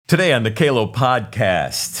Today on the Kalo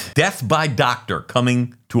podcast, Death by Doctor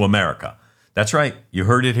coming to America. That's right. You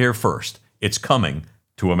heard it here first. It's coming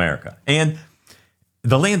to America. And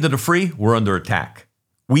the land of the free, we're under attack.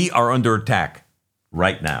 We are under attack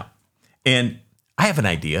right now. And I have an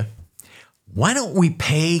idea. Why don't we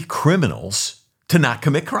pay criminals to not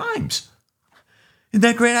commit crimes? Isn't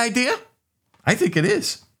that a great idea? I think it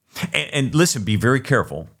is. And listen, be very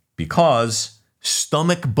careful because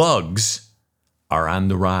stomach bugs are on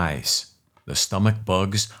the rise. The stomach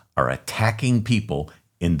bugs are attacking people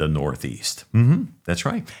in the Northeast. That's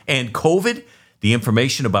right. And COVID, the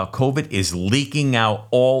information about COVID is leaking out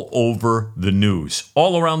all over the news,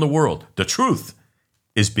 all around the world. The truth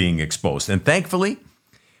is being exposed. And thankfully,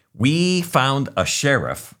 we found a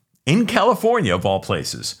sheriff in California, of all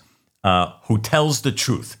places, who tells the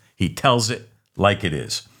truth. He tells it like it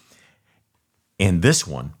is. And this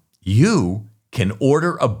one, you can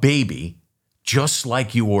order a baby just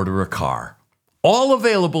like you order a car. All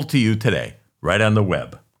available to you today, right on the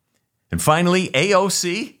web. And finally,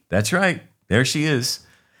 AOC, that's right, there she is,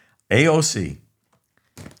 AOC.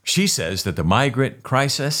 She says that the migrant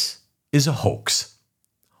crisis is a hoax.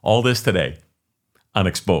 All this today on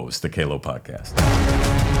Exposed, the Kalo podcast.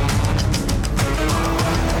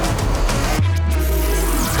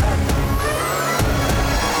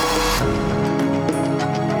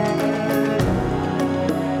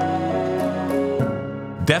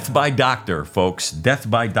 Death by doctor, folks. Death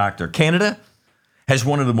by doctor. Canada has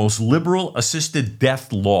one of the most liberal assisted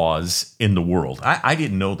death laws in the world. I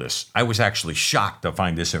didn't know this. I was actually shocked to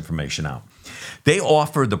find this information out. They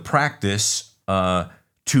offer the practice to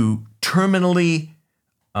terminally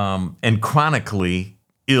and chronically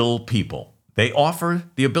ill people. They offer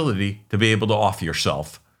the ability to be able to off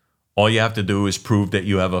yourself. All you have to do is prove that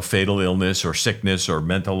you have a fatal illness or sickness or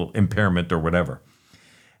mental impairment or whatever.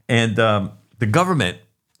 And the government,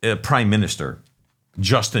 Prime Minister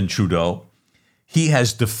Justin Trudeau, he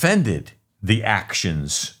has defended the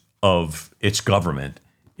actions of its government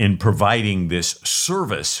in providing this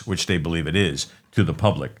service, which they believe it is, to the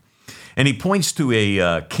public. And he points to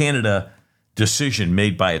a Canada decision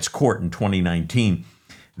made by its court in 2019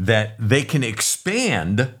 that they can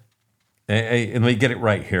expand, and let me get it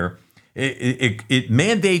right here, it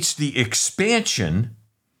mandates the expansion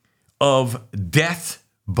of death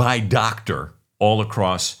by doctor all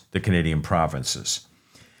across the Canadian provinces.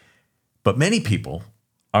 But many people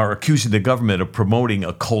are accusing the government of promoting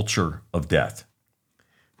a culture of death.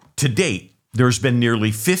 To date, there's been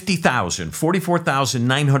nearly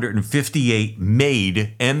 44,958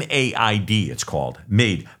 MAID, M-A-I-D it's called,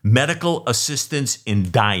 MAID, medical assistance in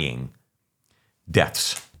dying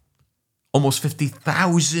deaths. Almost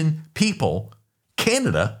 50,000 people.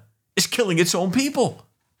 Canada is killing its own people.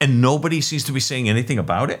 And nobody seems to be saying anything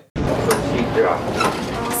about it.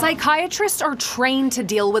 Psychiatrists are trained to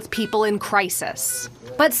deal with people in crisis.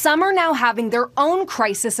 But some are now having their own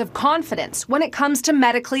crisis of confidence when it comes to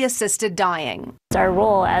medically assisted dying. Our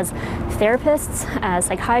role as therapists, as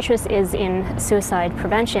psychiatrists, is in suicide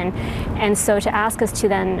prevention. And so to ask us to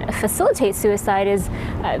then facilitate suicide is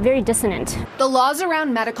very dissonant. The laws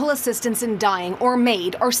around medical assistance in dying, or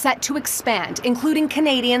MAID, are set to expand, including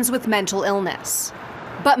Canadians with mental illness.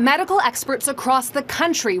 But medical experts across the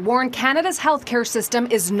country warn Canada's healthcare system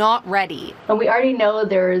is not ready. And we already know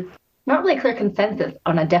there's not really a clear consensus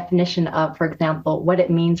on a definition of, for example, what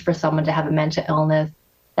it means for someone to have a mental illness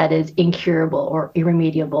that is incurable or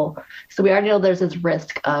irremediable. So we already know there's this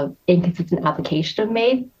risk of inconsistent application of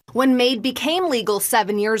MAID. When MAID became legal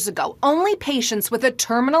 7 years ago, only patients with a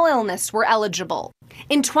terminal illness were eligible.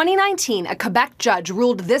 In 2019, a Quebec judge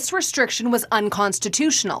ruled this restriction was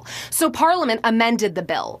unconstitutional, so Parliament amended the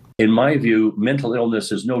bill. In my view, mental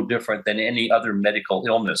illness is no different than any other medical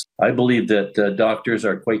illness. I believe that doctors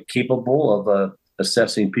are quite capable of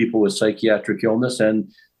assessing people with psychiatric illness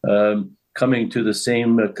and coming to the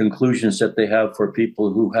same conclusions that they have for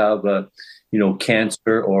people who have,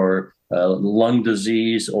 cancer or lung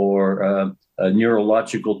disease or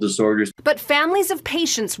neurological disorders. But families of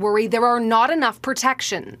patients worry there are not enough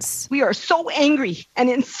protections. We are so angry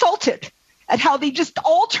and insulted at how they just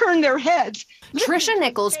all turn their heads. Tricia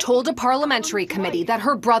Nichols told a parliamentary committee that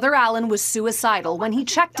her brother Alan was suicidal when he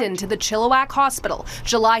checked into the Chilliwack Hospital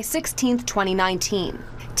July 16, 2019.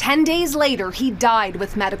 10 days later, he died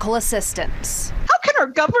with medical assistance. How can our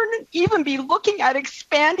government even be looking at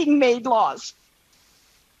expanding MAID laws?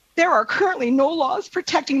 There are currently no laws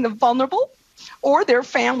protecting the vulnerable or their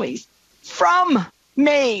families from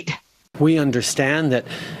MAID. We understand that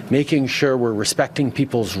making sure we're respecting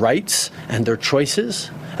people's rights and their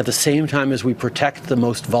choices at the same time as we protect the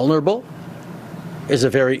most vulnerable is a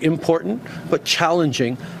very important but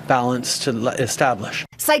challenging balance to establish.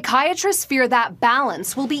 Psychiatrists fear that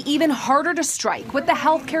balance will be even harder to strike with the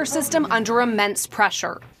healthcare system under immense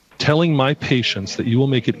pressure. Telling my patients that you will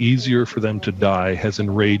make it easier for them to die has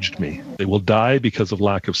enraged me. They will die because of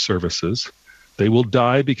lack of services. They will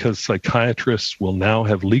die because psychiatrists will now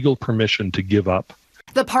have legal permission to give up.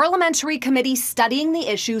 The parliamentary committee studying the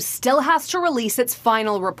issue still has to release its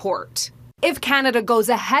final report. If Canada goes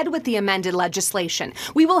ahead with the amended legislation,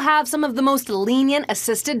 we will have some of the most lenient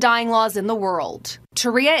assisted dying laws in the world.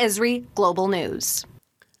 Taria Isri, Global News.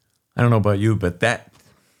 I don't know about you, but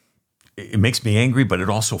it makes me angry, but it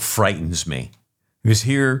also frightens me. Because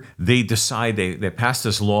here they decide, they pass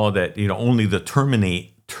this law that only the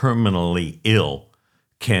terminally ill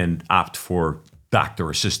can opt for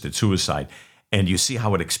doctor-assisted suicide. And you see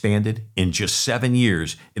how it expanded? In just 7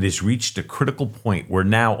 years, it has reached a critical point where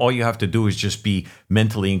now all you have to do is just be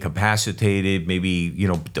mentally incapacitated, maybe,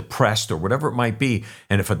 depressed or whatever it might be.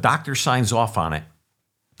 And if a doctor signs off on it,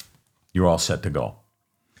 you're all set to go.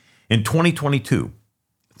 In 2022,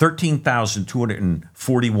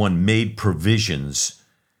 13,241 made provisions,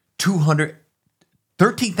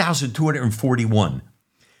 13,241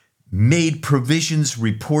 made provisions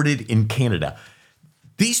reported in Canada.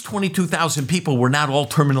 These 22,000 people were not all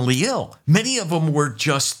terminally ill. Many of them were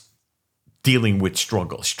just dealing with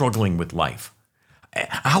struggling with life.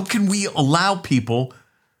 How can we allow people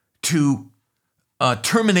to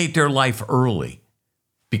terminate their life early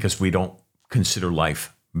because we don't consider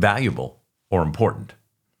life valuable or important?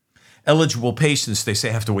 Eligible patients, they say,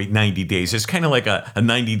 have to wait 90 days. It's kind of like a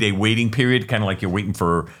 90-day waiting period, kind of like you're waiting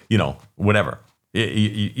for, whatever.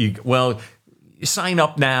 You sign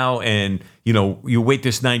up now and, you wait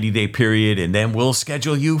this 90-day period and then we'll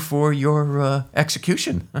schedule you for your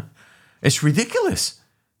execution. It's ridiculous.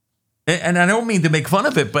 And I don't mean to make fun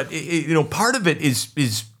of it, but, part of it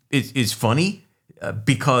is funny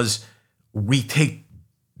because we take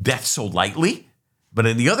death so lightly. But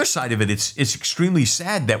on the other side of it, it's extremely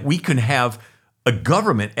sad that we can have a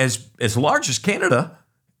government as large as Canada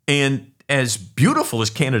and as beautiful as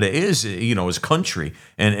Canada is, as a country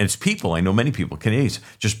and its people. I know many people, Canadians,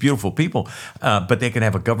 just beautiful people, but they can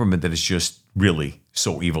have a government that is just really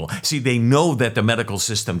so evil. See, they know that the medical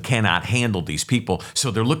system cannot handle these people, so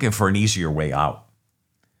they're looking for an easier way out.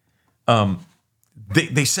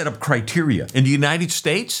 They set up criteria. In the United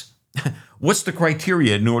States, what's the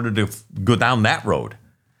criteria in order to go down that road?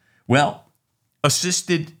 Well,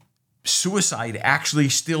 assisted suicide actually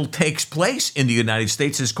still takes place in the United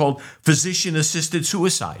States. It's called physician-assisted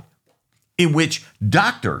suicide, in which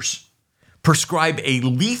doctors prescribe a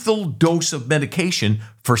lethal dose of medication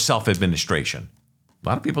for self-administration. A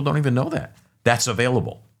lot of people don't even know that. That's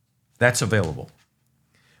available. But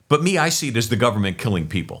I see it as the government killing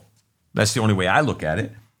people. That's the only way I look at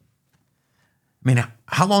it. I mean,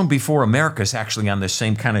 how long before America's actually on the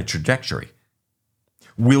same kind of trajectory?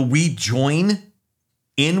 Will we join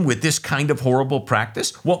in with this kind of horrible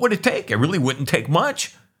practice? What would it take? It really wouldn't take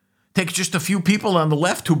much. Take just a few people on the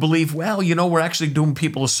left who believe, we're actually doing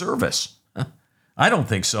people a service. I don't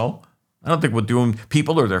think so. I don't think we're doing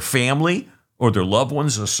people or their family or their loved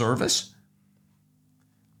ones a service.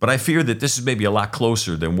 But I fear that this is maybe a lot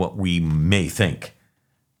closer than what we may think.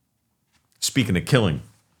 Speaking of killing,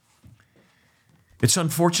 it's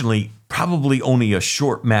unfortunately probably only a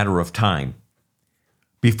short matter of time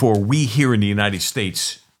before we here in the United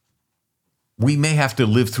States, we may have to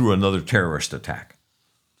live through another terrorist attack.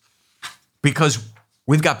 Because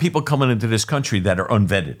we've got people coming into this country that are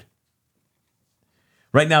unvetted.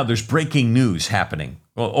 Right now, there's breaking news happening.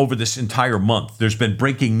 Well, over this entire month, there's been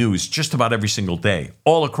breaking news just about every single day,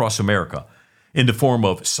 all across America, in the form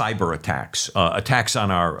of cyber attacks, attacks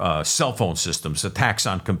on our cell phone systems, attacks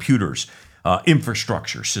on computers,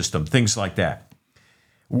 infrastructure system, things like that.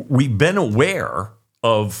 We've been aware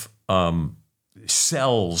of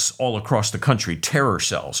cells all across the country, terror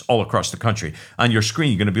cells all across the country. On your screen,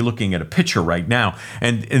 you're going to be looking at a picture right now.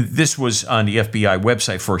 And this was on the FBI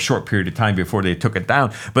website for a short period of time before they took it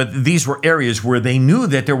down. But these were areas where they knew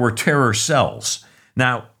that there were terror cells.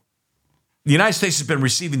 Now, the United States has been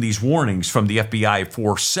receiving these warnings from the FBI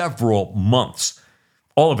for several months.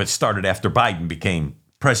 All of it started after Biden became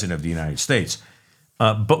president of the United States.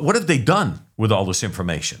 But what have they done with all this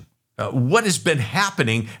information? What has been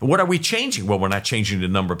happening? What are we changing? Well, we're not changing the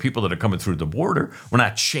number of people that are coming through the border. We're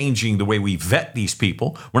not changing the way we vet these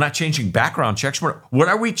people. We're not changing background checks. What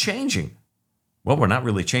are we changing? Well, we're not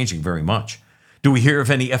really changing very much. Do we hear of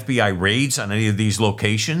any FBI raids on any of these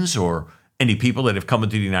locations or any people that have come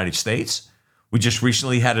into the United States? We just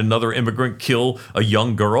recently had another immigrant kill a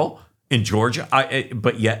young girl in Georgia.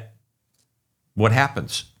 But yet, what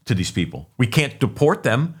happens to these people. We can't deport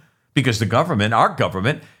them because the government, our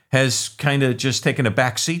government, has kind of just taken a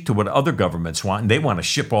back seat to what other governments want, and they want to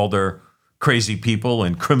ship all their crazy people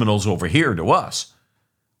and criminals over here to us.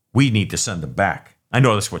 We need to send them back. I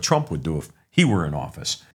know that's what Trump would do if he were in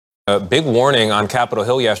office. A big warning on Capitol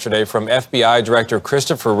Hill yesterday from FBI Director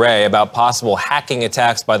Christopher Wray about possible hacking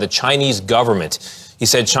attacks by the Chinese government. He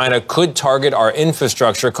said China could target our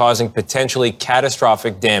infrastructure, causing potentially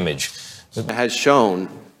catastrophic damage. It has shown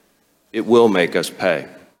it will make us pay.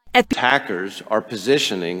 Hackers are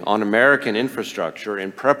positioning on American infrastructure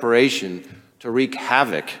in preparation to wreak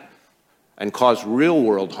havoc and cause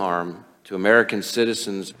real-world harm to American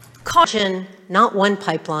citizens. Caution, not one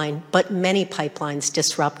pipeline, but many pipelines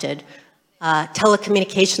disrupted.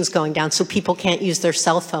 Telecommunications going down so people can't use their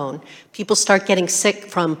cell phone. People start getting sick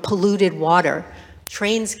from polluted water.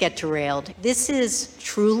 Trains get derailed. This is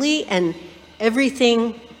truly an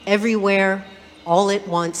everything, everywhere, all at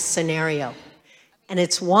once scenario. And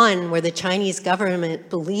it's one where the Chinese government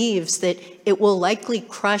believes that it will likely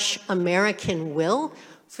crush American will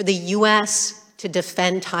for the U.S. to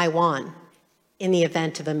defend Taiwan in the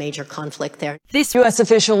event of a major conflict there. U.S.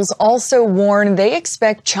 officials also warn they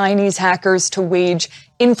expect Chinese hackers to wage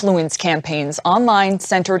influence campaigns online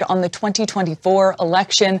centered on the 2024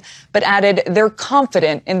 election, but added they're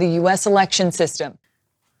confident in the U.S. election system.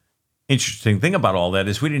 Interesting thing about all that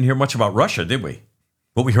is we didn't hear much about Russia, did we?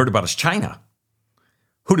 What we heard about is China.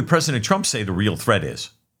 Who did President Trump say the real threat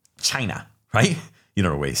is? China, right? You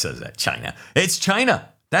know the way he says that, China. It's China.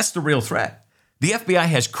 That's the real threat. The FBI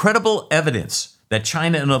has credible evidence that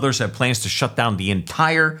China and others have plans to shut down the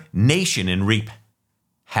entire nation and reap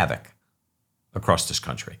havoc across this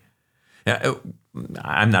country. Now,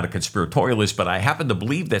 I'm not a conspiratorialist, but I happen to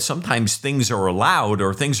believe that sometimes things are allowed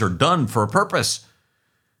or things are done for a purpose.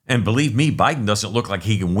 And believe me, Biden doesn't look like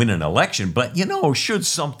he can win an election. But, should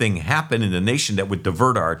something happen in the nation that would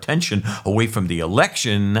divert our attention away from the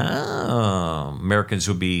election, Americans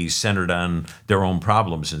would be centered on their own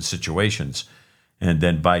problems and situations. And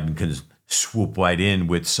then Biden can swoop right in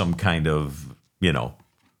with some kind of,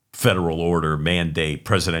 federal order, mandate,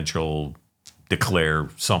 presidential declare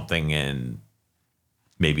something, and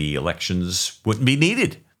maybe elections wouldn't be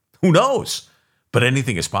needed. Who knows? But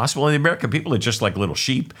anything is possible. And the American people are just like little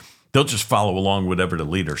sheep. They'll just follow along whatever the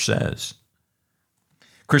leader says.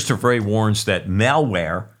 Christopher Wray warns that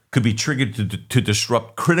malware could be triggered to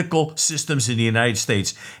disrupt critical systems in the United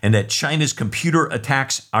States, and that China's computer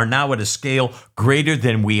attacks are now at a scale greater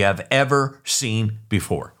than we have ever seen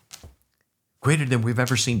before. Greater than we've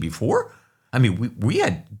ever seen before? I mean, we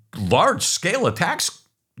had large-scale attacks,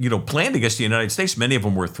 planned against the United States. Many of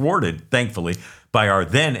them were thwarted, thankfully, by our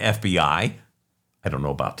then FBI. I don't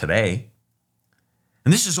know about today.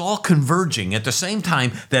 And this is all converging at the same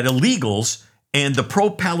time that illegals and the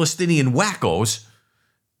pro-Palestinian wackos,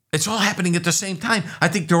 it's all happening at the same time. I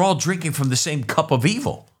think they're all drinking from the same cup of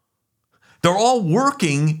evil. They're all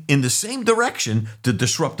working in the same direction to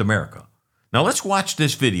disrupt America. Now let's watch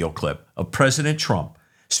this video clip of President Trump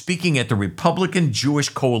speaking at the Republican Jewish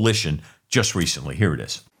Coalition just recently. Here it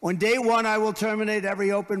is. On day one, I will terminate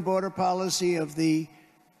every open border policy of the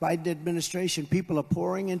Biden administration. People are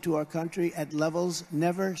pouring into our country at levels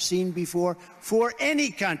never seen before for any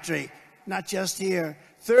country, not just here.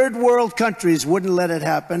 Third world countries wouldn't let it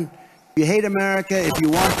happen. If you hate America, if you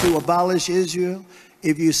want to abolish Israel,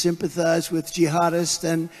 if you sympathize with jihadists,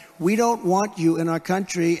 then we don't want you in our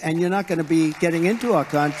country, and you're not going to be getting into our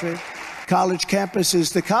country. The college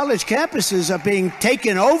campuses are being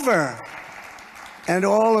taken over. And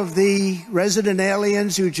all of the resident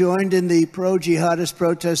aliens who joined in the pro-jihadist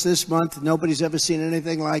protest this month, nobody's ever seen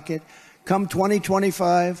anything like it. Come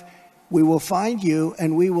 2025, we will find you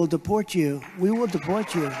and we will deport you. We will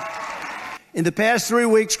deport you. In the past 3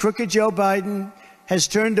 weeks, crooked Joe Biden has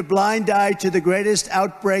turned a blind eye to the greatest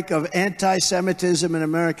outbreak of anti-Semitism in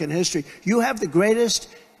American history. You have the greatest.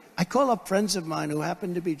 I call up friends of mine who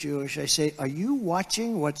happen to be Jewish. I say, are you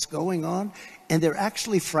watching what's going on? And they're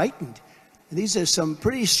actually frightened. These are some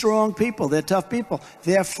pretty strong people. They're tough people.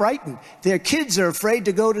 They're frightened. Their kids are afraid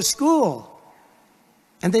to go to school.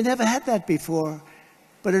 And they never had that before.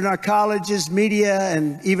 But in our colleges, media,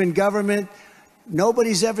 and even government,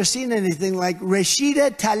 nobody's ever seen anything like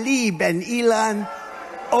Rashida Tlaib and Ilhan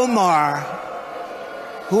Omar,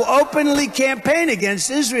 who openly campaign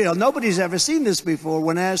against Israel. Nobody's ever seen this before.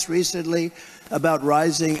 When asked recently about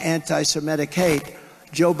rising anti-Semitic hate,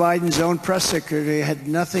 Joe Biden's own press secretary had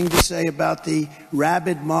nothing to say about the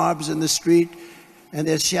rabid mobs in the street, and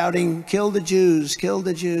they're shouting, kill the Jews,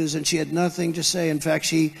 and she had nothing to say. In fact,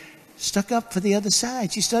 she stuck up for the other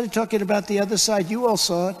side. She started talking about the other side. You all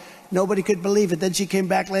saw it. Nobody could believe it. Then she came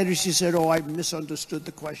back later. She said, oh, I misunderstood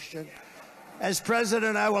the question. As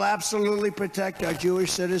president, I will absolutely protect our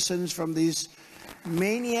Jewish citizens from these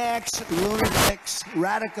maniacs, lunatics,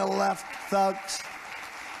 radical left thugs.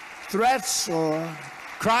 Threats or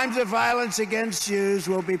crimes of violence against Jews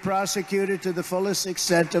will be prosecuted to the fullest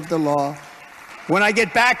extent of the law. When I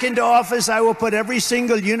get back into office, I will put every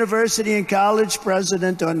single university and college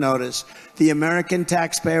president on notice. The American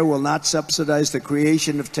taxpayer will not subsidize the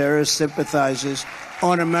creation of terrorist sympathizers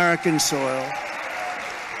on American soil.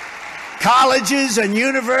 Colleges and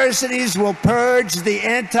universities will purge the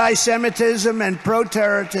anti-Semitism and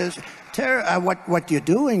pro-terrorism. What you're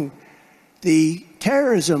doing, the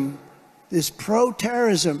terrorism, this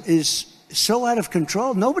pro-terrorism is so out of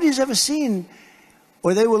control. Nobody's ever seen,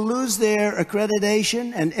 or they will lose their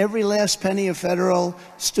accreditation and every last penny of federal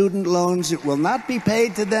student loans. It will not be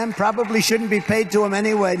paid to them, probably shouldn't be paid to them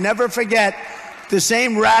anyway. Never forget, the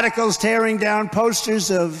same radicals tearing down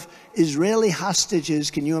posters of Israeli hostages,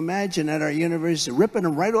 can you imagine, at our university, ripping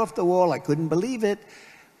them right off the wall, I couldn't believe it,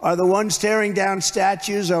 are the ones tearing down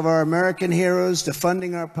statues of our American heroes,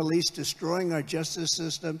 defunding our police, destroying our justice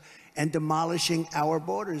system, and demolishing our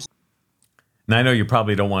borders. Now, I know you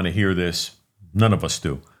probably don't want to hear this. None of us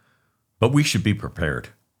do. But we should be prepared.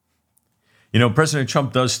 You know, President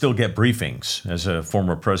Trump does still get briefings as a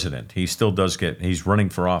former president. He still does he's running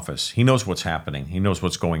for office. He knows what's happening. He knows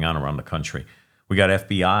what's going on around the country. We got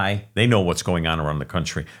FBI. They know what's going on around the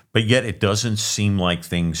country. But yet it doesn't seem like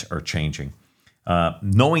things are changing.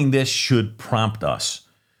 Knowing this should prompt us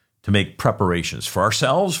to make preparations for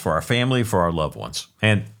ourselves, for our family, for our loved ones.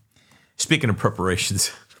 And speaking of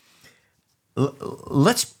preparations,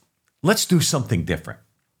 let's do something different.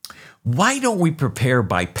 Why don't we prepare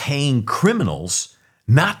by paying criminals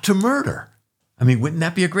not to murder? I mean, wouldn't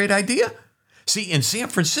that be a great idea? See, in San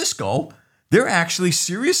Francisco, they're actually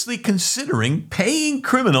seriously considering paying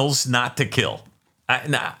criminals not to kill.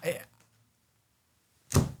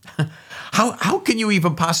 How can you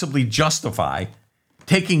even possibly justify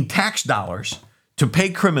taking tax dollars to pay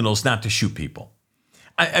criminals not to shoot people?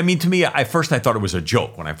 I mean, to me, at first I thought it was a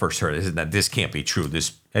joke when I first heard it. That this can't be true.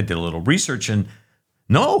 I did a little research, and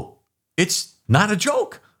no, it's not a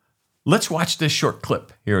joke. Let's watch this short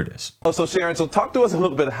clip. Here it is. So Sharon, talk to us a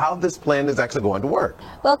little bit how this plan is actually going to work.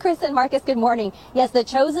 Well, Chris and Marcus, good morning. Yes, the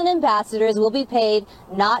chosen ambassadors will be paid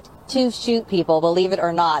not to shoot people, believe it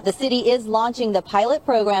or not. The city is launching the pilot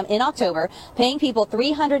program in October, paying people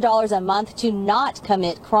 $300 a month to not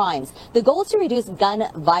commit crimes. The goal is to reduce gun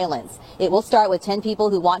violence. It will start with 10 people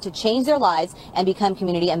who want to change their lives and become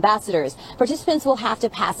community ambassadors. Participants will have to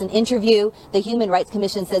pass an interview. The Human Rights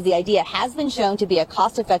Commission says the idea has been shown to be a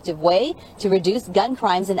cost-effective way to reduce gun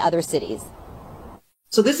crimes in other cities.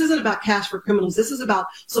 So this isn't about cash for criminals. This is about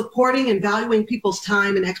supporting and valuing people's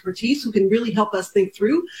time and expertise who can really help us think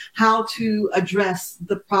through how to address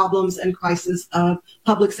the problems and crisis of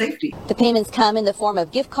public safety. The payments come in the form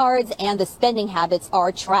of gift cards, and the spending habits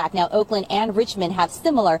are tracked. Now, Oakland and Richmond have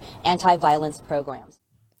similar anti-violence programs.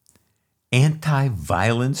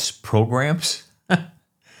 Anti-violence programs?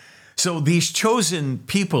 So these chosen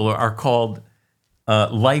people are called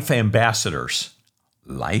life ambassadors.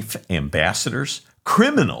 Life ambassadors?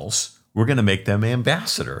 Criminals, we're going to make them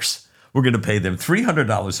ambassadors. We're going to pay them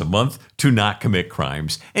 $300 a month to not commit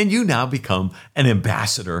crimes. And you now become an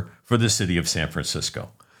ambassador for the city of San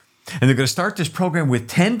Francisco. And they're going to start this program with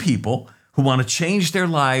 10 people who want to change their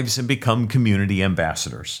lives and become community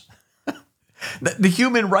ambassadors. The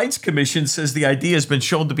Human Rights Commission says the idea has been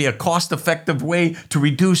shown to be a cost-effective way to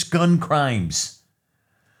reduce gun crimes.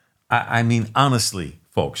 I mean, honestly,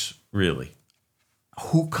 folks, really.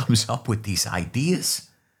 Who comes up with these ideas?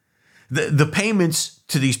 The payments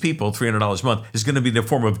to these people, $300 a month, is going to be in the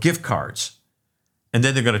form of gift cards. And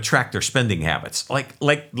then they're going to track their spending habits.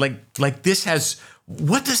 Like this has,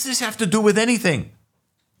 what does this have to do with anything?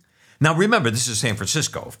 Now, remember, this is San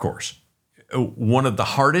Francisco, of course. One of the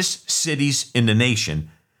hardest cities in the nation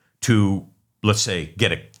to, let's say,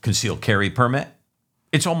 get a concealed carry permit.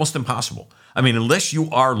 It's almost impossible. I mean, unless you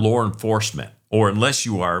are law enforcement, or unless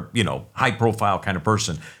you are, high profile kind of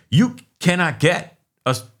person, you cannot get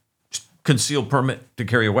a concealed permit to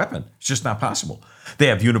carry a weapon. It's just not possible. They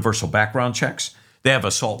have universal background checks. They have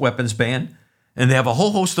assault weapons ban, and they have a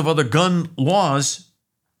whole host of other gun laws.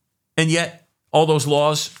 And yet all those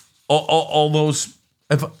laws, all those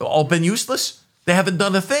have all been useless. They haven't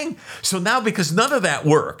done a thing. So now, because none of that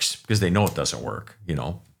works, because they know it doesn't work,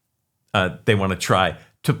 they want to try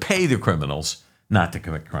to pay the criminals not to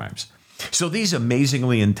commit crimes. So these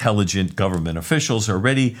amazingly intelligent government officials are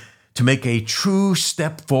ready to make a true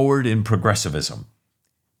step forward in progressivism.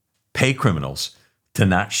 Pay criminals to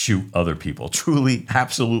not shoot other people. Truly,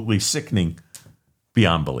 absolutely sickening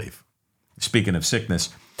beyond belief. Speaking of sickness,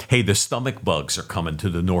 hey, the stomach bugs are coming to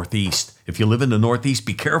the Northeast. If you live in the Northeast,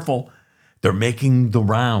 be careful. They're making the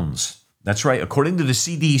rounds. That's right. According to the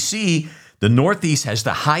CDC, the Northeast has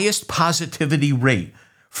the highest positivity rate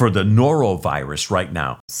for the norovirus right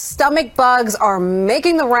now. Stomach bugs are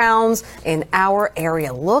making the rounds in our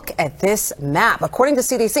area. Look at this map. According to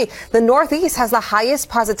CDC, the Northeast has the highest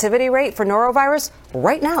positivity rate for norovirus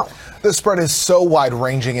right now. The spread is so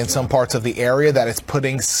wide-ranging in some parts of the area that it's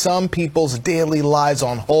putting some people's daily lives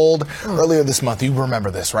on hold. Earlier this month, you remember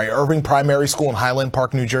this, right? Irving Primary School in Highland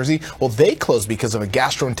Park, New Jersey. Well, they closed because of a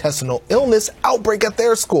gastrointestinal illness outbreak at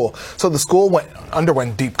their school. So the school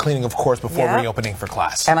underwent deep cleaning, of course, before reopening for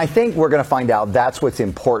class. And I think we're going to find out that's what's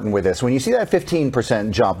important with this. When you see that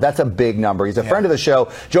 15% jump, that's a big number. He's a friend of the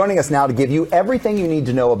show, joining us now to give you everything you need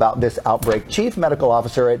to know about this outbreak. Chief Medical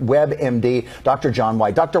Officer at WebMD, Dr. John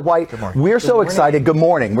White. Dr. White, we're so excited. Good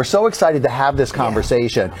morning. We're so excited to have this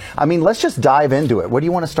conversation. I mean, let's just dive into it. What do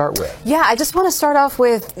you want to start with? Yeah, I just want to start off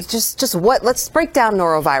with let's break down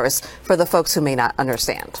norovirus for the folks who may not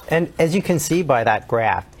understand. And as you can see by that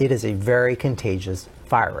graph, it is a very contagious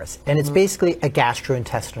virus, and it's basically a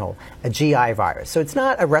gastrointestinal, a GI virus. So it's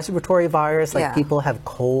not a respiratory virus like people have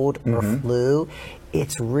cold or flu.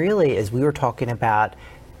 It's really, as we were talking about,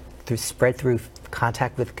 spread through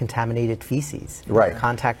contact with contaminated feces,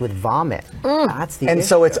 contact with vomit. That's the issue.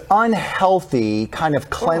 So it's unhealthy kind of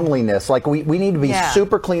cleanliness. Like we need to be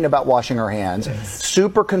super clean about washing our hands,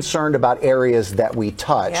 super concerned about areas that we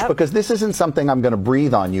touch, because this isn't something I'm going to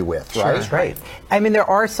breathe on you with, right? That's right. I mean, there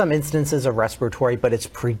are some instances of respiratory, but it's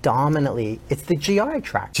predominantly, it's the GI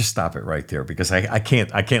tract. Just stop it right there, because I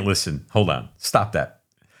can't listen. Hold on. Stop that.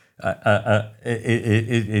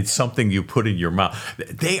 It's something you put in your mouth.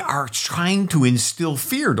 They are trying to instill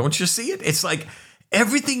fear. Don't you see it? It's like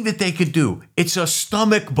everything that they could do. It's a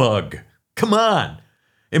stomach bug. Come on.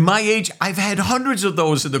 In my age, I've had hundreds of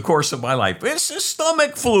those in the course of my life. It's a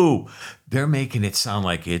stomach flu. They're making it sound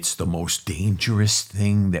like it's the most dangerous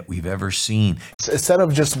thing that we've ever seen. Instead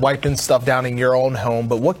of just wiping stuff down in your own home,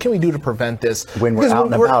 but what can we do to prevent this? When we're out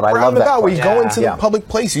and about, I love that. When you go into the public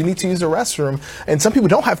place, you need to use the restroom. And some people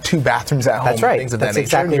don't have two bathrooms at home. That's right. Things of That's that nature.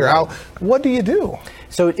 exactly You're right. out. What do you do?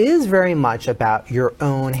 So it is very much about your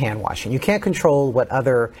own hand washing. You can't control what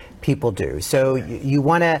other people do. So you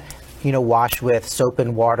want to wash with soap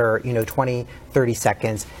and water, 20, 30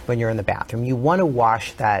 seconds when you're in the bathroom. You want to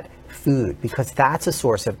wash that food because that's a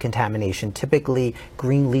source of contamination. Typically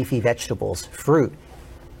green leafy vegetables, fruit,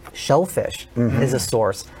 shellfish is a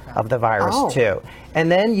source of the virus too.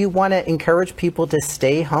 And then you want to encourage people to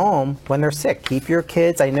stay home when they're sick. Keep your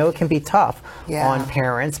kids. I know it can be tough on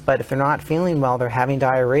parents, but if they're not feeling well, they're having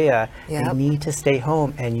diarrhea, they need to stay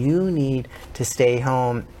home, and you need to stay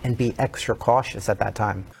home and be extra cautious at that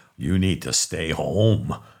time. You need to stay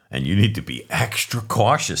home, and you need to be extra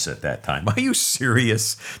cautious at that time. Are you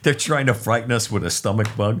serious? They're trying to frighten us with a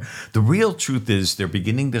stomach bug? The real truth is they're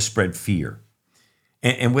beginning to spread fear.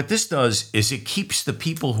 And what this does is it keeps the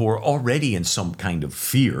people who are already in some kind of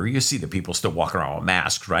fear. You see the people still walking around with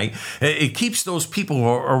masks, right? It keeps those people who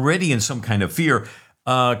are already in some kind of fear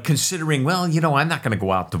considering, well, I'm not going to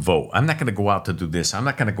go out to vote. I'm not going to go out to do this. I'm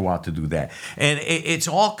not going to go out to do that. And it's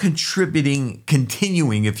all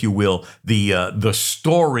continuing, if you will, the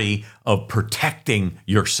story of protecting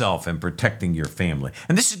yourself and protecting your family.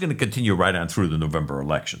 And this is going to continue right on through the November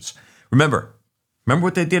elections. Remember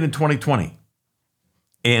what they did in 2020.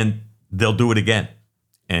 And they'll do it again.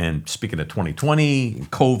 And speaking of 2020,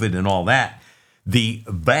 COVID and all that, the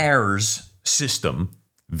VAERS system,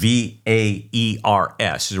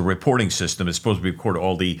 VAERS, is a reporting system. It's supposed to record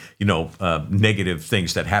all the, negative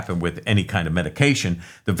things that happen with any kind of medication.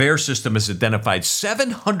 The VAERS system has identified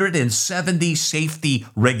 770 safety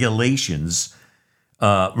regulations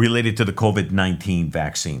related to the COVID-19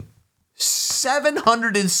 vaccine.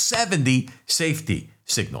 770 safety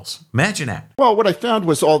signals. Imagine that. Well, what I found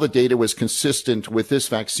was all the data was consistent with this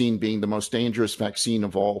vaccine being the most dangerous vaccine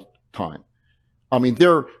of all time. I mean,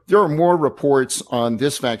 there are more reports on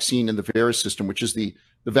this vaccine in the VAERS system, which is the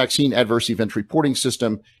Vaccine Adverse Event Reporting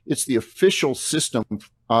System. It's the official system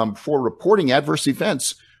for reporting adverse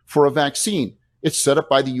events for a vaccine. It's set up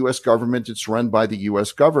by the U.S. government. It's run by the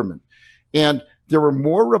U.S. government. And there were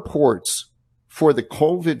more reports for the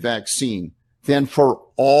COVID vaccine than for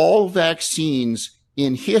all vaccines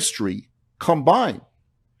in history combined.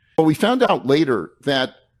 Well, we found out later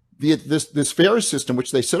that this VAERS system,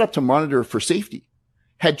 which they set up to monitor for safety,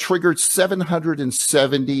 had triggered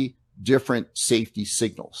 770 different safety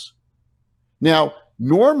signals. Now,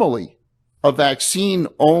 normally, a vaccine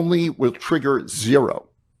only will trigger 0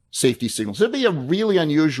 safety signals. It'd be really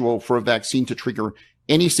unusual for a vaccine to trigger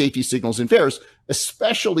any safety signals in VAERS,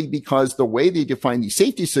 especially because the way they define these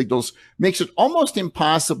safety signals makes it almost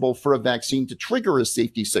impossible for a vaccine to trigger a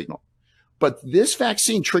safety signal. But this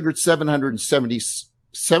vaccine triggered 770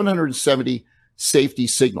 safety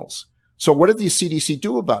signals. So what did the CDC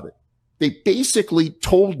do about it? They basically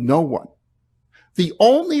told no one. The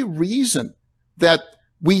only reason that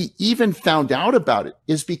we even found out about it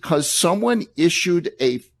is because someone issued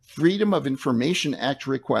a Freedom of Information Act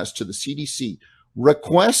request to the CDC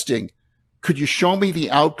requesting, could you show me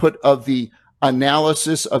the output of the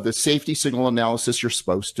analysis of the safety signal analysis you're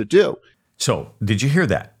supposed to do? So did you hear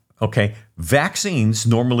that? Okay. Vaccines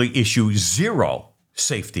normally issue 0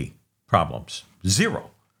 safety problems.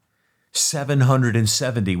 0.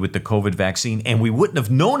 770 with the COVID vaccine, and we wouldn't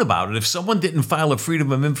have known about it if someone didn't file a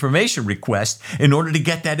Freedom of Information request in order to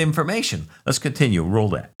get that information. Let's continue. Roll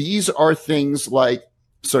that. These are things like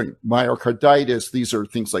myocarditis. These are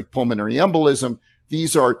things like pulmonary embolism.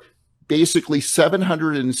 These are basically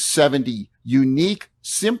 770 unique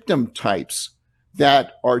symptom types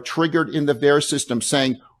that are triggered in the VAERS system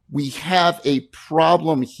saying, we have a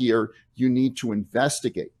problem here. You need to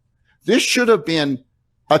investigate. This should have been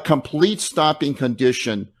a complete stopping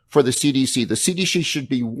condition for the CDC. The CDC should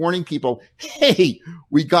be warning people, hey,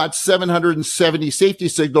 we got 770 safety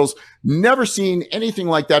signals, never seen anything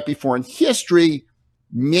like that before in history.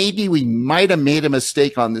 Maybe we might have made a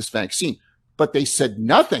mistake on this vaccine, but they said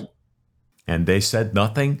nothing. And they said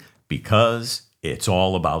nothing because it's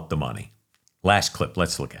all about the money. Last clip,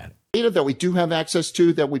 let's look at it. Data that we do have access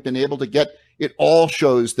to, that we've been able to get, it all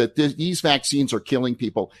shows that these vaccines are killing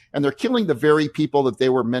people, and they're killing the very people that they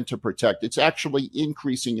were meant to protect. It's actually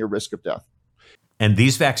increasing your risk of death. And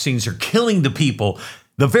these vaccines are killing the people,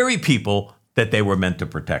 the very people that they were meant to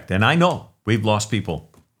protect. And I know we've lost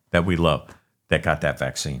people that we love that got that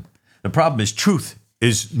vaccine. The problem is truth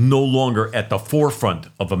is no longer at the forefront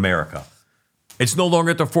of America. It's no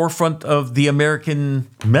longer at the forefront of the American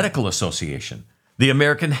Medical Association, the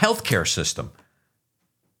American healthcare system.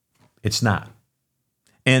 It's not.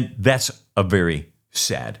 And that's a very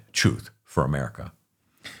sad truth for America.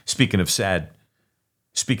 Speaking of sad,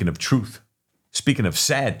 speaking of truth, speaking of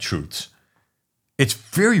sad truths, it's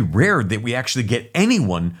very rare that we actually get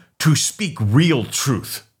anyone to speak real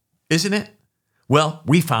truth, isn't it? Well,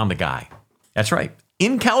 we found a guy. That's right.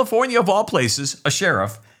 In California, of all places, a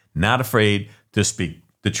sheriff, not afraid to speak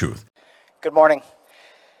the truth. Good morning.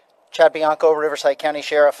 Chad Bianco, Riverside County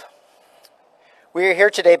Sheriff. We are here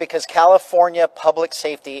today because California public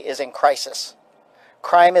safety is in crisis.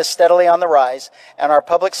 Crime is steadily on the rise, and our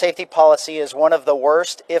public safety policy is one of the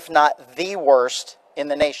worst, if not the worst, in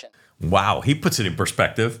the nation. Wow, he puts it in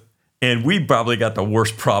perspective. And we probably got the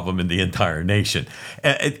worst problem in the entire nation.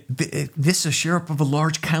 This is a sheriff of a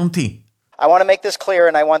large county. I want to make this clear,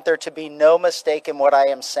 and I want there to be no mistake in what I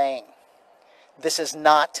am saying. This is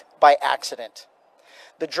not by accident.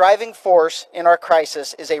 The driving force in our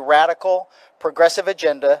crisis is a radical, progressive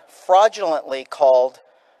agenda fraudulently called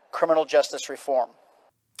criminal justice reform.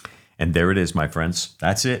 And there it is, my friends.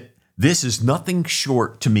 That's it. This is nothing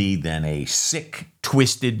short to me than a sick,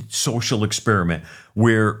 twisted social experiment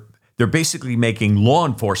where they're basically making law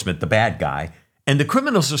enforcement the bad guy, and the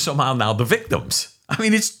criminals are somehow now the victims. I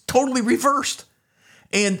mean, it's totally reversed.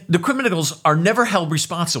 And the criminals are never held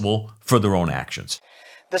responsible for their own actions.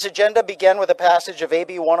 This agenda began with the passage of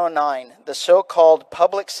AB 109, the so-called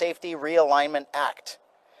Public Safety Realignment Act.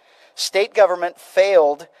 State government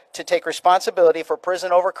failed to take responsibility for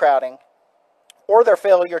prison overcrowding or their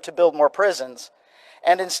failure to build more prisons,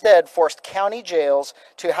 and instead forced county jails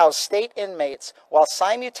to house state inmates while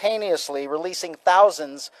simultaneously releasing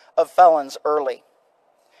thousands of felons early.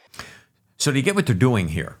 So do you get what they're doing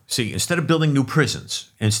here? See, instead of building new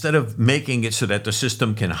prisons, instead of making it so that the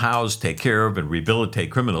system can house, take care of, and rehabilitate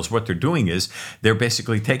criminals, what they're doing is they're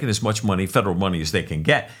basically taking as much money, federal money, as they can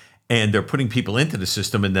get, and they're putting people into the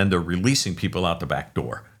system, and then they're releasing people out the back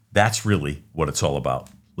door. That's really what it's all about.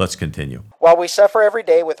 Let's continue. While we suffer every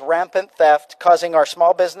day with rampant theft causing our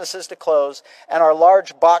small businesses to close and our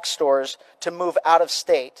large box stores to move out of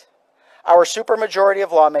state, our supermajority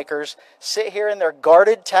of lawmakers sit here in their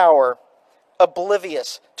guarded tower,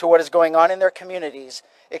 oblivious to what is going on in their communities,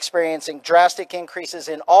 experiencing drastic increases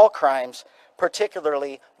in all crimes,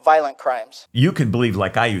 particularly violent crimes. You can believe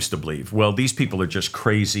like I used to believe. Well, these people are just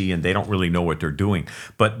crazy and they don't really know what they're doing.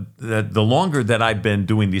 But the longer that I've been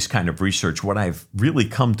doing these kind of research, what I've really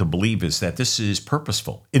come to believe is that this is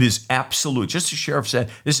purposeful. It is absolute. Just as Sheriff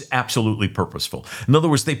said, this is absolutely purposeful. In other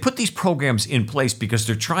words, they put these programs in place because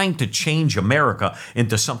they're trying to change America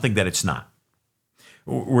into something that it's not.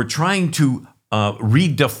 We're trying to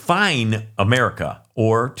redefine America,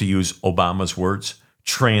 or to use Obama's words,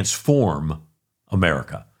 transform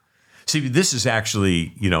America. See, this is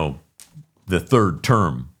actually, the third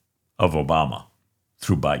term of Obama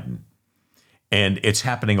through Biden. And it's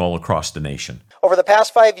happening all across the nation. Over the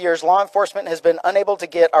past 5 years, law enforcement has been unable to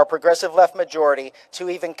get our progressive left majority to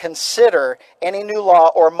even consider any new law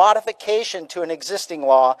or modification to an existing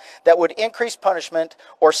law that would increase punishment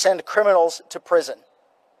or send criminals to prison.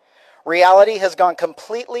 Reality has gone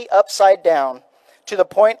completely upside down, to the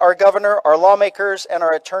point our governor, our lawmakers, and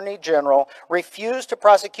our attorney general refuse to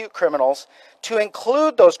prosecute criminals, to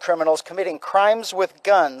include those criminals committing crimes with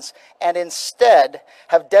guns, and instead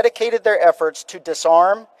have dedicated their efforts to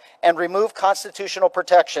disarm and remove constitutional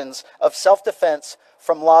protections of self-defense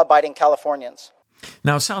from law-abiding Californians.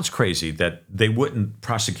 Now, it sounds crazy that they wouldn't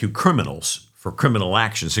prosecute criminals for criminal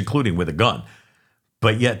actions, including with a gun,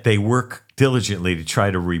 but yet they work diligently to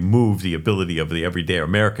try to remove the ability of the everyday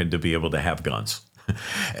American to be able to have guns.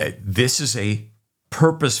 This is a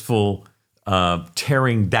purposeful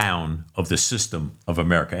tearing down of the system of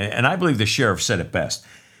America. And I believe the sheriff said it best.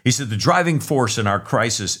 He said, the driving force in our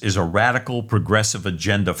crisis is a radical progressive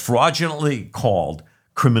agenda fraudulently called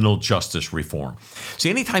criminal justice reform. See,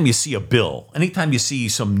 anytime you see a bill, anytime you see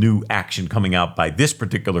some new action coming out by this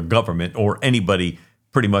particular government or anybody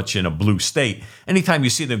pretty much in a blue state, anytime you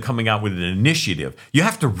see them coming out with an initiative, you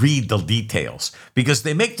have to read the details because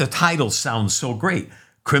they make the title sound so great.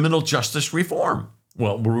 Criminal justice reform.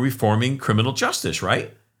 Well, we're reforming criminal justice,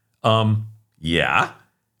 right? Yeah,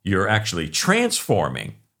 you're actually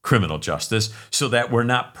transforming criminal justice so that we're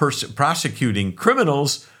not prosecuting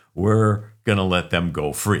criminals. We're going to let them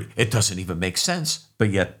go free. It doesn't even make sense, but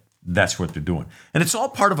yet that's what they're doing. And it's all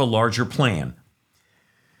part of a larger plan.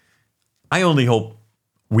 I only hope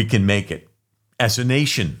we can make it as a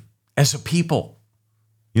nation, as a people,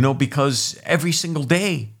 because every single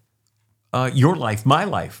day, your life, my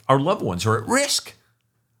life, our loved ones are at risk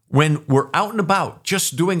when we're out and about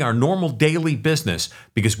just doing our normal daily business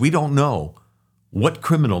because we don't know what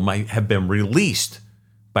criminal might have been released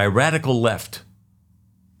by a radical left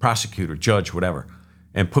prosecutor, judge, whatever,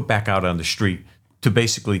 and put back out on the street to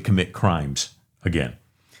basically commit crimes again.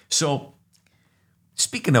 So,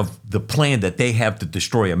 speaking of the plan that they have to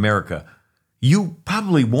destroy America, you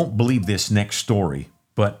probably won't believe this next story,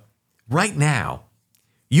 but right now,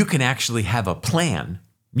 you can actually have a plan.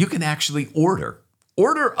 You can actually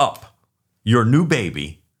order up your new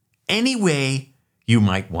baby any way you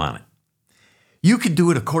might want it. You can do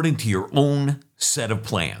it according to your own set of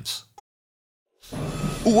plans.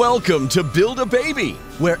 Welcome to Build a Baby,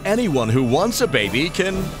 where anyone who wants a baby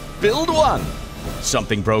can build one.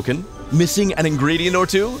 Something broken? Missing an ingredient or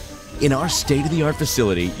two? In our state-of-the-art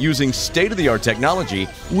facility, using state-of-the-art technology,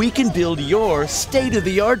 we can build your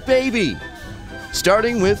state-of-the-art baby.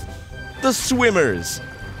 Starting with the swimmers.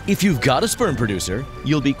 If you've got a sperm producer,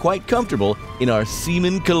 you'll be quite comfortable in our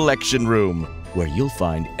semen collection room, where you'll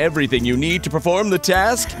find everything you need to perform the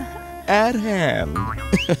task at hand.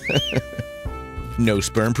 No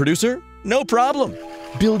sperm producer? No problem.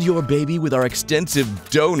 Build your baby with our extensive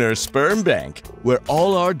donor sperm bank, where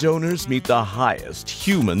all our donors meet the highest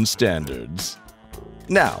human standards.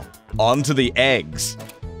 Now, on to the eggs.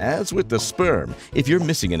 As with the sperm, if you're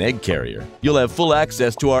missing an egg carrier, you'll have full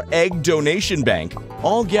access to our egg donation bank,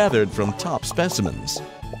 all gathered from top specimens.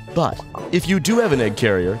 But if you do have an egg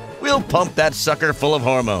carrier, we'll pump that sucker full of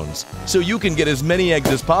hormones, so you can get as many eggs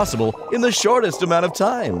as possible in the shortest amount of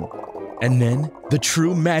time. And then the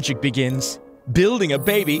true magic begins. Building a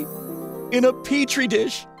baby in a petri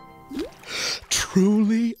dish.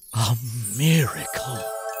 Truly a miracle.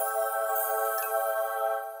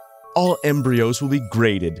 All embryos will be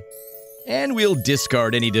graded, and we'll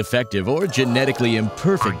discard any defective or genetically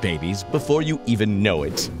imperfect babies before you even know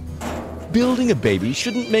it. Building a baby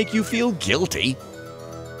shouldn't make you feel guilty.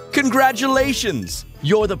 Congratulations!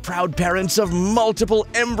 You're the proud parents of multiple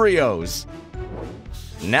embryos.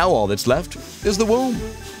 Now all that's left is the womb.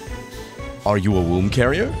 Are you a womb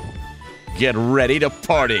carrier? Get ready to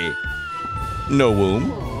party. No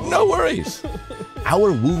womb? No worries.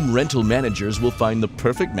 Our womb rental managers will find the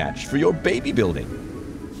perfect match for your baby building.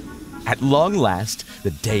 At long last,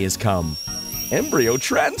 the day has come. Embryo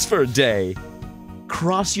transfer day.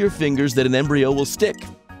 Cross your fingers that an embryo will stick.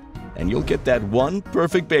 and you'll get that one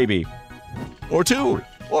perfect baby. Or 2,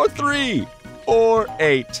 or 3, or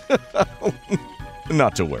 8.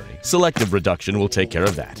 Not to worry, selective reduction will take care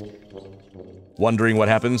of that. Wondering what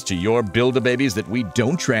happens to your Build-A-Babies that we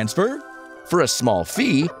don't transfer? For a small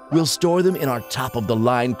fee, we'll store them in our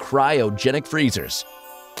top-of-the-line cryogenic freezers.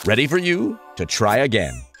 Ready for you to try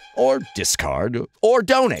again, or discard, or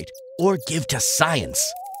donate, or give to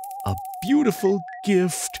science. A beautiful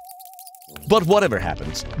gift. But whatever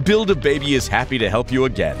happens, Build-A-Baby is happy to help you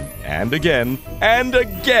again, and again, and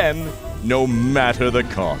again, no matter the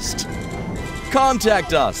cost.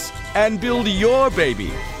 Contact us and build your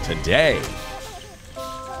baby today.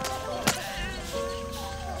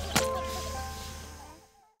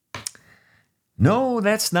 No,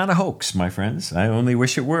 that's not a hoax, my friends. I only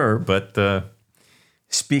wish it were. But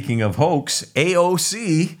speaking of hoax,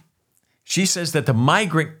 AOC, she says that the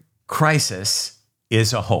migrant crisis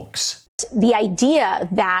is a hoax. The idea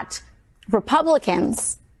that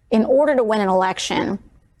Republicans, in order to win an election,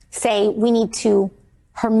 say we need to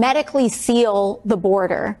hermetically seal the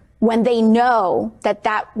border when they know that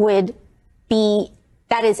that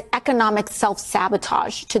is economic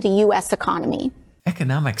self-sabotage to the U.S. economy.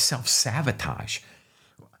 Economic self-sabotage.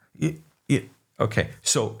 Okay,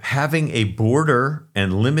 so having a border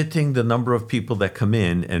and limiting the number of people that come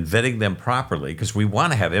in and vetting them properly, because we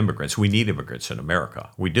want to have immigrants. We need immigrants in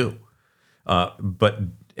America. We do. But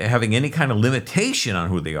having any kind of limitation on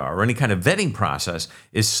who they are or any kind of vetting process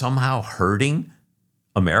is somehow hurting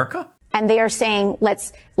America? And they are saying,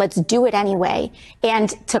 let's do it anyway. And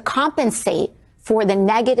to compensate for the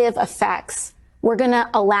negative effects, we're going to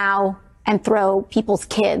allow and throw people's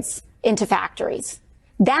kids into factories.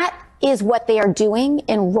 That is what they are doing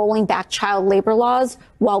in rolling back child labor laws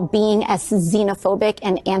while being as xenophobic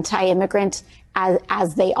and anti-immigrant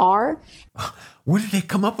as they are. Where did they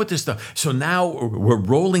come up with this stuff? So now we're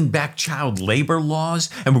rolling back child labor laws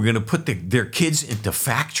and we're going to put their kids into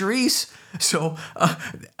factories? So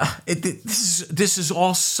this is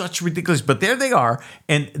all such ridiculous. But there they are.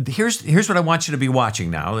 And here's what I want you to be watching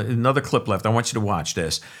now. Another clip left. I want you to watch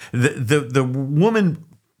this. The woman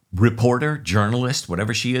reporter, journalist,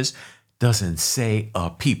 whatever she is, doesn't say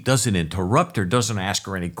a peep, doesn't interrupt her, doesn't ask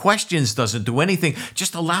her any questions, doesn't do anything,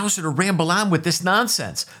 just allows her to ramble on with this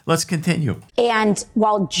nonsense. Let's continue. And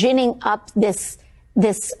while ginning up this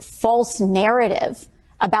false narrative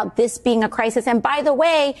about this being a crisis, and by the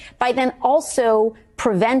way, by then also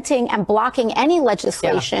preventing and blocking any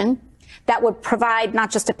legislation that would provide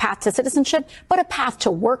not just a path to citizenship, but a path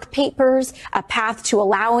to work papers, a path to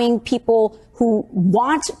allowing people who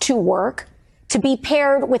want to work to be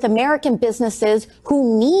paired with American businesses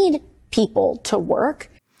who need people to work.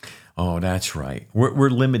 Oh, that's right. We're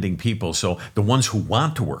limiting people. So the ones who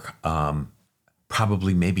want to work,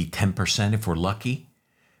 probably maybe 10% if we're lucky.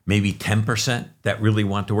 Maybe 10% that really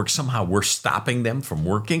want to work. Somehow we're stopping them from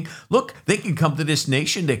working. Look, they can come to this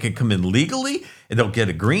nation. They can come in legally and they'll get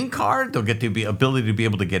a green card. They'll get the ability to be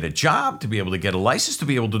able to get a job, to be able to get a license, to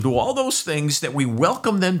be able to do all those things that we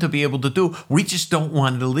welcome them to be able to do. We just don't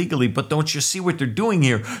want it illegally. But don't you see what they're doing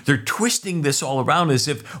here? They're twisting this all around as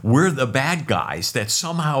if we're the bad guys, that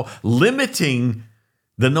somehow limiting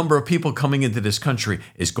the number of people coming into this country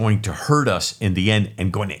is going to hurt us in the end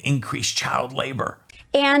and going to increase child labor.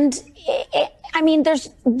 And I mean,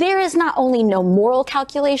 there is not only no moral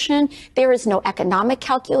calculation, there is no economic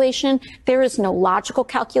calculation, there is no logical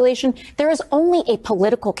calculation, there is only a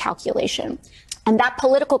political calculation. And that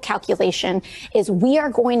political calculation is we are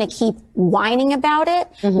going to keep whining about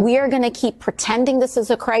it. Mm-hmm. We are going to keep pretending this is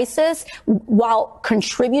a crisis while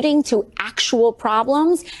contributing to actual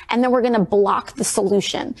problems. And then we're going to block the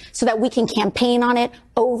solution so that we can campaign on it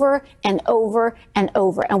over and over and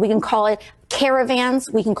over. And we can call it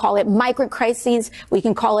caravans, we can call it migrant crises, we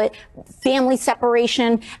can call it family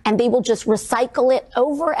separation, and they will just recycle it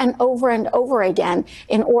over and over and over again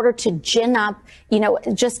in order to gin up,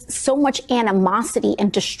 just so much animosity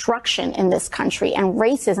and destruction in this country and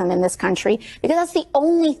racism in this country, because that's the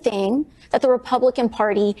only thing that the Republican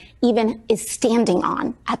Party even is standing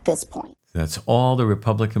on at this point. That's all the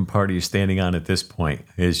Republican Party is standing on at this point,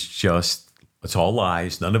 is just it's all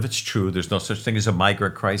lies. None of it's true. There's no such thing as a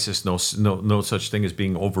migrant crisis. No such thing as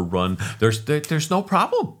being overrun. There's no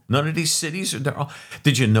problem. None of these cities are.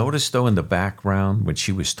 Did you notice though in the background when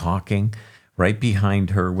she was talking, right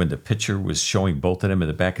behind her when the picture was showing both of them in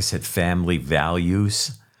the back, it said family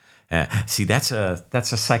values. See, that's a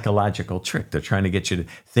psychological trick. They're trying to get you to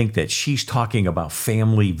think that she's talking about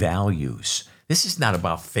family values. This is not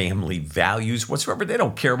about family values whatsoever. They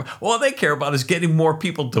don't care about. All they care about is getting more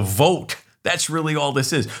people to vote. That's really all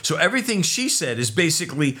this is. So everything she said is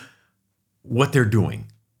basically what they're doing.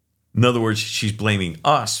 In other words, she's blaming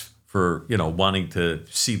us for, wanting to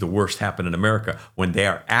see the worst happen in America when they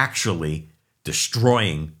are actually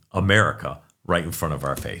destroying America right in front of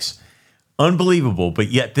our face. Unbelievable, but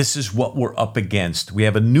yet this is what we're up against. We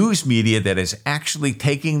have a news media that is actually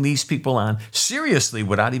taking these people on seriously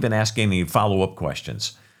without even asking any follow-up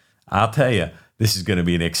questions. I'll tell you, this is going to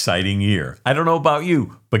be an exciting year. I don't know about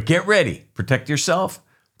you, but get ready. Protect yourself,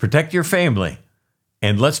 protect your family,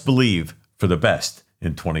 and let's believe for the best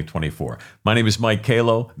in 2024. My name is Mike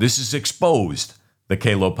Kalo. This is Exposed, the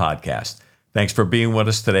Kalo Podcast. Thanks for being with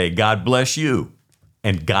us today. God bless you,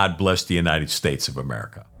 and God bless the United States of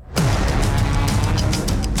America.